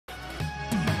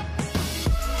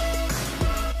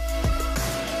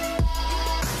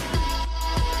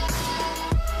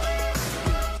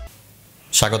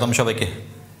স্বাগতম সবাইকে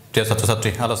প্রিয় ছাত্রছাত্রী।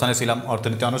 আলোচনায় ছিলাম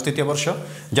অর্থনীতি অনার্স তৃতীয় বর্ষ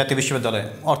জাতীয় বিশ্ববিদ্যালয়ে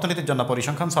অর্থনীতির জন্য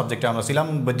পরিসংখ্যান সাবজেক্টে আমরা ছিলাম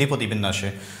দ্বিপদী বিন্যাসে।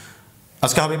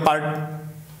 আজকে হবে পার্ট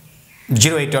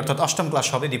 08 অর্থাৎ অষ্টম ক্লাস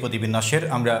হবে দ্বিপদী বিন্যাসের।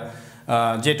 আমরা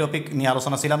যে টপিক নিয়ে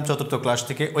আলোচনা ছিলাম চতুর্থ ক্লাস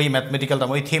থেকে ওই ম্যাথমেটিক্যাল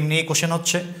ওই থিম নিয়ে কোশ্চেন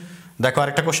হচ্ছে। দেখো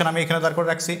আরেকটা কোশ্চেন আমি এখানে দাঁড় করে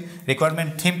রাখছি।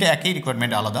 রিকোয়ারমেন্ট থিমটা একই,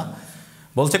 রিকোয়ারমেন্ট আলাদা।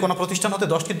 বলছে কোনো প্রতিষ্ঠান হতে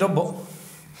 10টি দ্রব্য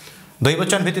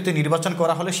দৈবচয়ন ভিত্তিতে নির্বাচন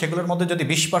করা হলে সেগুলোর মধ্যে যদি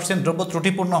 20% দ্রব্য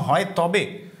ত্রুটিপূর্ণ হয় তবে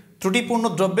ত্রুটিপূর্ণ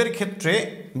দ্রব্যের ক্ষেত্রে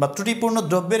বা ত্রুটিপূর্ণ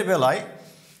দ্রব্যের বেলায়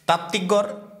তাত্ত্বিক গড়,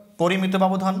 পরিমিত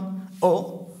ব্যবধান ও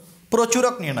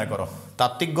প্রচুরক নির্ণয় করো।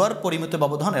 তাত্ত্বিক গড়, পরিমিত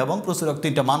ব্যবধান এবং প্রচুরক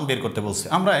তিনটা মান বের করতে বলছে।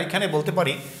 আমরা এখানে বলতে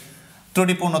পারি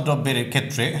ত্রুটিপূর্ণ দ্রব্যের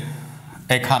ক্ষেত্রে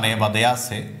এখানে বা দেয়া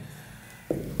আছে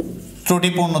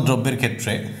ত্রুটিপূর্ণ দ্রব্যের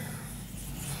ক্ষেত্রে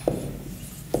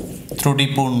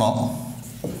ত্রুটিপূর্ণ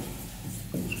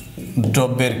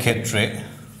দ্রব্যের ক্ষেত্রে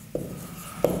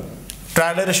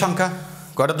ট্রায়ালের সংখ্যা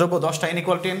কয়টা দ্রব্য 10টা n =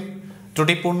 10।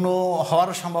 ত্রুটিপূর্ণ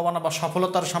হওয়ার সম্ভাবনা বা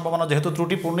সফলতার সম্ভাবনা, যেহেতু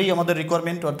ত্রুটিপূর্ণই আমাদের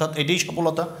রিকোয়ারমেন্ট অর্থাৎ এটাই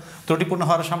সফলতা। ত্রুটিপূর্ণ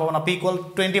হওয়ার সম্ভাবনা P =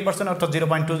 20% অর্থাৎ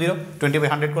 0.20,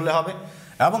 20/100 করলে হবে।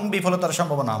 এবং বিফলতার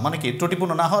সম্ভাবনা মানে কি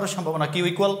ত্রুটিপূর্ণ না হওয়ার সম্ভাবনা Q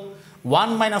 = 1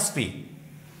 - P,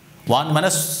 1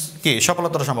 - কি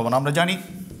সফলতার সম্ভাবনা। আমরা জানি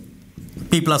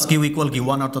P + Q = কি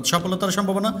 1 অর্থাৎ সফলতার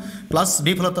সম্ভাবনা প্লাস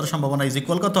বিফলতার সম্ভাবনা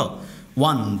কত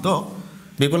 1। তো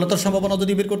বিফলতার সম্ভাবনা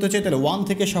যদি বের করতে চাই তাহলে 1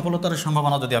 থেকে সফলতার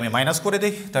সম্ভাবনা যদি আমি মাইনাস করে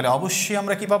দিই তাহলে অবশ্যই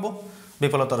আমরা কি পাবো,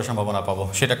 বিফলতার সম্ভাবনা পাবো।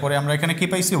 সেটা করে আমরা এখানে কি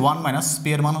পাইছি 1 - P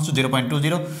এর মান হচ্ছে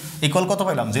 0.20 ইকুয়াল কত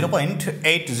পাইলাম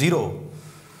 0.80।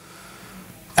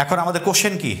 এখন আমাদের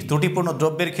কোশ্চেন কি, ত্রুটিপূর্ণ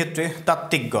দ্রব্যের ক্ষেত্রে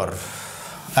তাত্ত্বিক গড়।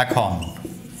 এখন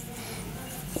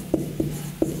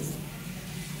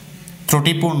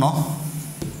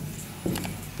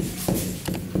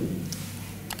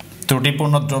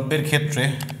ত্রুটিপূর্ণ দ্রব্যের ক্ষেত্রে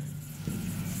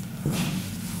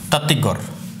তাত্ত্বিক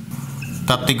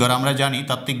গড় আমরা জানি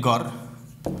তাত্ত্বিক গড়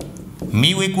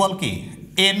মিউ ইকুয়াল কি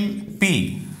NP।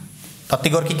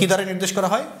 তাত্ত্বিক গড় কি দ্বারা নির্দেশ করা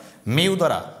হয়, মিউ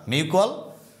দ্বারা। মিউ ইকুয়াল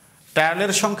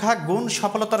ট্রায়ালের সংখ্যা গুণ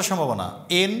সফলতার সম্ভাবনা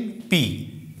NP।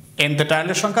 N তে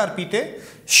ট্রায়ালের সংখ্যা আর P তে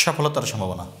সফলতার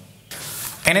সম্ভাবনা।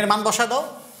 N এর মান বসা দাও।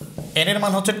 N এর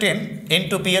মান হচ্ছে 10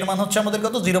 ইন্টু P এর মান হচ্ছে আমাদের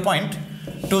কত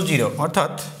 0.20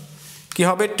 অর্থাৎ কি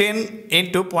হবে 10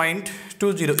 ইন্টু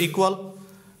 0.20 ইকুয়াল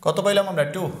কত পাইলাম আমরা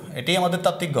 2। এটাই আমাদের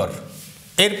তাত্ত্বিক গড়।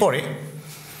 এরপরে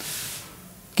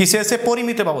কিসে আছে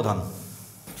পরিমিত ব্যবধান।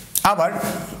 আবার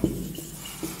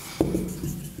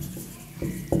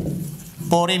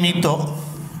পরিমিত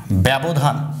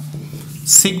ব্যবধান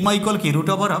সিগমা ইকুয়াল কি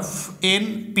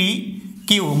 √NP/Q।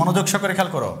 মনোযোগ সহকারে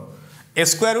খেয়াল করো।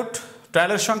 স্কোয়ার রুট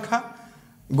ট্রায়ালের সংখ্যা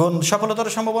গুণ সফলতার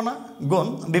সম্ভাবনা গুণ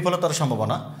বিফলতার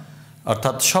সম্ভাবনা,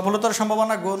 অর্থাৎ সফলতার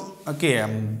সম্ভাবনা গুণ কি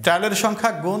ট্রায়ালের সংখ্যা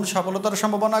গুণ সফলতার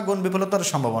সম্ভাবনা গুণ বিফলতার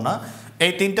সম্ভাবনা,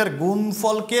 এই তিনটার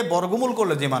গুণফলকে বর্গমূল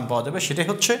করলে যে মান পাওয়া যাবে সেটাই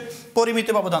হচ্ছে পরিমিত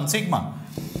ব্যবধান সিগমা।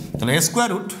 তাহলে স্কোয়ার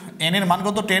রুট N এর মান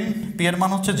কত 10, P এর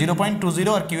মান হচ্ছে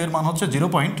 0.20 আর Q এর মান হচ্ছে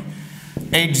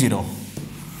 0.80।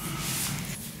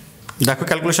 দেখো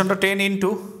ক্যালকুলেশনটা 10 ইন্টু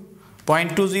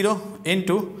 0.20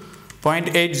 ইন্টু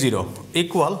 0.80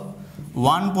 ইকুয়াল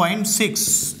 1.6।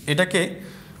 এটাকে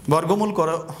বর্গমূল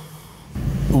করো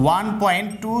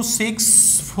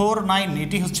 1.2649।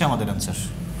 এটি হচ্ছে আমাদের অ্যান্সার।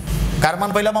 কার মান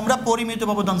পাইলাম আমরা, পরিমিত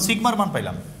ব্যবধান সিগমার মান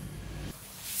পাইলাম।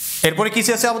 এরপরে কি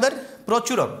আছে আমাদের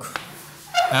প্রচুরক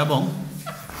এবং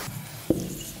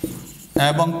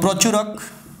প্রচুরক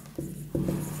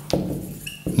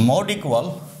mode equal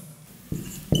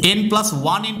N +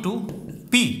 1 into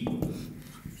P।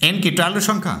 N কি ট্রায়ালের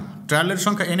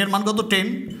সংখ্যা N এর মান কত 10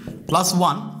 +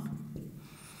 1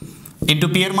 ইন্টু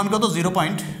P এর মান কত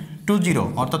 0.20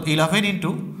 অর্থাৎ 11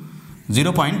 ইন্টু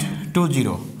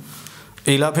 0.20।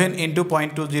 11 into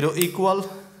 0.20 equal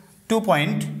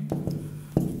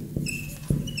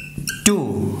 2.2।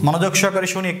 মনোযোগ সহকারে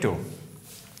শুনি একটু।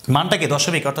 মানটা কি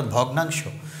দশমিক অর্থাৎ ভগ্নাংশ।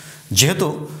 যেহেতু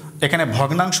এখানে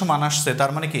ভগ্নাংশ মান আসছে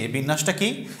তার মানে কি বিন্যাসটা কি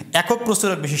একক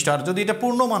প্রচুরক বিশিষ্ট। আর যদি এটা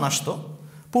পূর্ণ মান আসতো,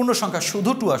 পূর্ণ সংখ্যা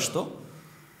শুধু 2 আসতো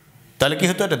তাহলে কি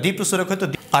হতো, এটা দ্বিপ্রচুরক হতো।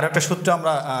 আর একটা সূত্র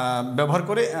আমরা ব্যবহার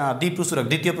করে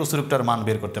দ্বিতীয় প্রচুরকটার মান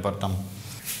বের করতে পারতাম।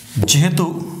 যেহেতু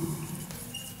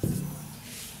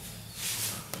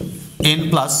N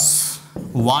 +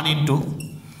 1 ইন্টু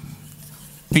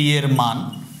P এর মান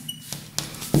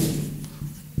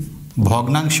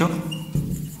ভগ্নাংশ,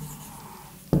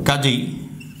 কাজেই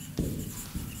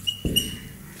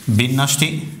বিন্যাসটি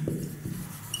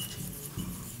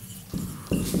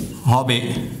হবে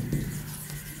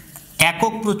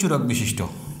একক প্রচুরক বিশিষ্ট।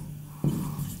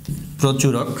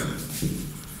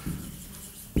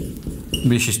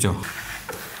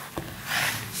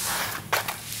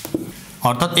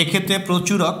 অর্থাৎ এক্ষেত্রে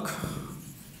প্রচুরক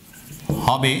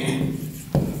হবে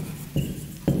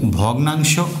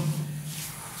ভগ্নাংশ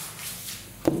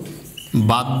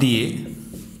বাদ দিয়ে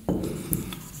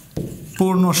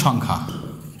পূর্ণ সংখ্যা।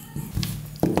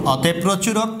 অতএব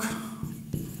প্রচুরক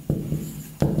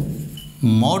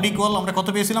মড ইকুয়াল আমরা কত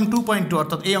পেয়েছিলাম 2.2,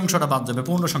 অর্থাৎ এই অংশটা বাদ যাবে,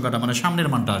 পূর্ণ সংখ্যাটা মানে সামনের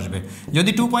মানটা আসবে।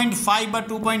 যদি 2.5 বা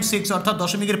 2.6 অর্থাৎ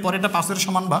দশমিকের পরে এটা 5-এর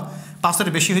সমান বা 5-এর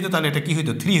বেশি হইতো তাহলে এটা কি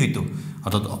হইতো 3 হইতো,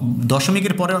 অর্থাৎ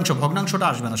দশমিকের পরের অংশ ভগ্নাংশটা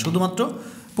আসবে না, শুধুমাত্র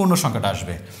পূর্ণ সংখ্যাটা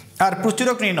আসবে। আর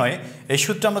প্রচুরক নির্ণয়ে এই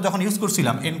সূত্র আমরা যখন ইউজ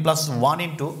করছিলাম n+1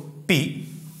 × p,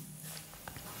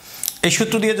 এই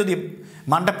সূত্র দিয়ে যদি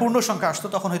মানটা পূর্ণ সংখ্যা আসতো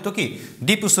তখন হয়তো কি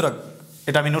ডি প্রচুরক।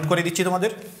 এটা আমি নোট করে দিচ্ছি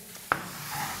তোমাদের,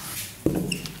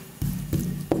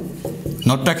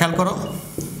 নোটটা খেয়াল করো।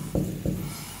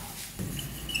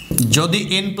 যদি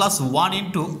n+1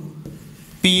 ×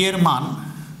 p এর মান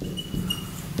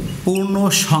পূর্ণ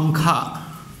সংখ্যা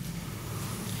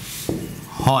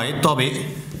হয় তবে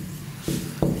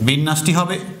বিন্যাসটি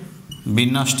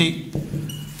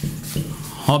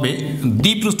হবে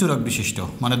দ্বিপ্রচুরক বিশিষ্ট,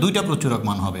 মানে দুইটা প্রচুরক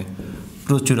মান হবে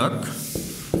প্রচুরক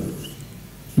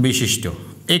বিশিষ্ট।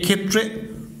 এক্ষেত্রে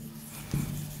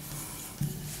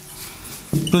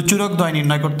প্রচুরক দ্বয়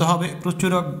নির্ণয় করতে হবে।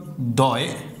 প্রচুরক দ্বয়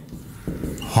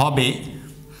হবে,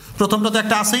 প্রথমটা তো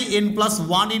একটা আছেই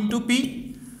n+1 × p,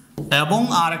 এবং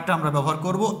আর একটা আমরা ব্যবহার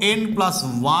করব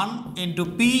n+1 ×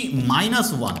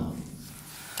 p-1।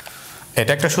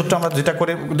 এটা একটা সূত্র আমরা যেটা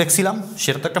করে দেখছিলাম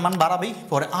সেটা তো একটা মান বাড়াবেই,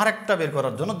 পরে আর একটা বের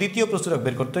করার জন্য দ্বিতীয় প্রচুরক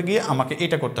বের করতে গিয়ে আমাকে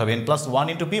এটা করতে হবে n+1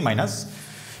 × p-1।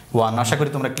 আশা করি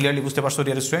তোমরা ক্লিয়ারলি বুঝতে পারছো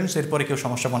ডিয়ার স্টুডেন্টস। এরপরে কেউ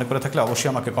সমস্যা মনে করে থাকলে অবশ্যই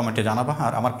আমাকে কমেন্টে জানাবা,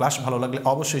 আর আমার ক্লাস ভালো লাগলে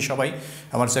অবশ্যই সবাই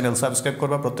আমার চ্যানেল সাবস্ক্রাইব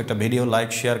করবা, প্রত্যেকটা ভিডিও লাইক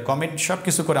শেয়ার কমেন্ট সব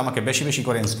কিছু করে আমাকে বেশি বেশি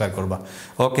করে ইন্সপায়ার করবা।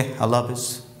 ওকে, আল্লাহ হাফিজ।